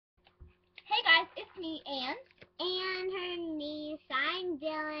me Ann. And her niece, I'm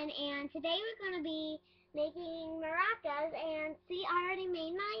Dylan, and today we're going to be making maracas. And see, I already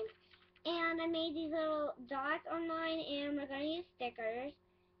made mine, and I made these little dots on mine, and we're going to use stickers,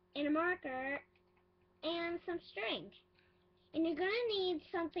 and a marker, and some string. And you're going to need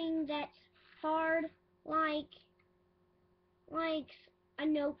something that's hard, like a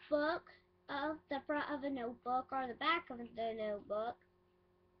notebook, of the front of a notebook, or the back of the notebook,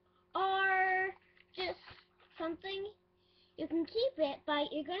 or just something. You can keep it,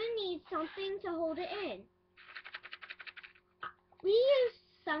 but you're going to need something to hold it in. We used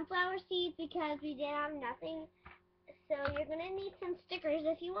sunflower seeds because we did have nothing, so you're going to need some stickers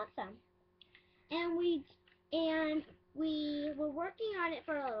if you want some. And we were working on it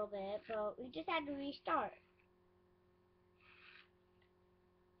for a little bit, but we just had to restart.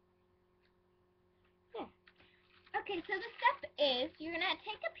 Yeah. Okay, so the step is you're going to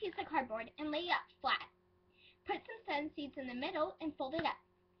take a piece of cardboard and lay it up flat. Put some sun seeds in the middle and fold it up.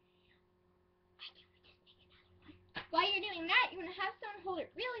 While you're doing that, you're going to have someone hold it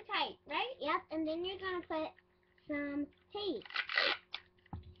really tight, right? Yep, and then you're going to put some tape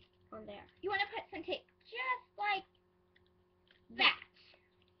on there. You want to put some tape just like that.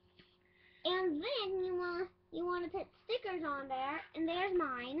 And then you want to put stickers on there, and there's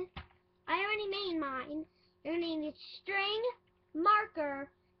mine. I already made mine. You're going to need string, marker,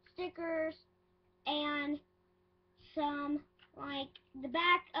 stickers, and some, like the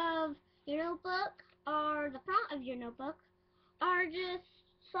back of your notebook or the front of your notebook, or just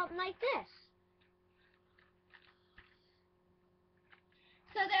something like this.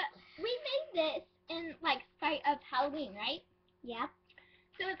 So we made this in like spite of Halloween, right? Yep.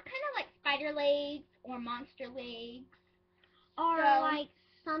 So it's kind of like spider legs or monster legs, Or so, like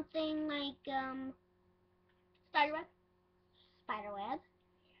something like spiderweb. Spiderweb.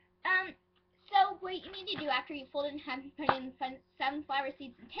 So what you need to do after you fold it and have put in sunflower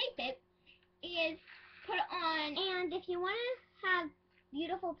seeds and tape it is put it on. And if you want to have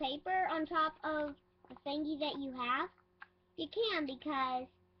beautiful paper on top of the thingy that you have, you can, because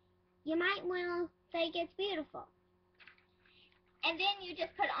you might want to think it's beautiful. And then you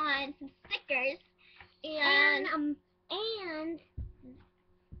just put on some stickers And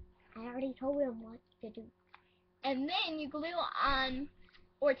I already told him what to do. And then you glue on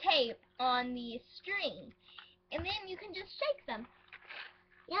or tape on the string. And then you can just shake them.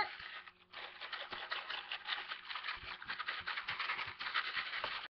 Yep.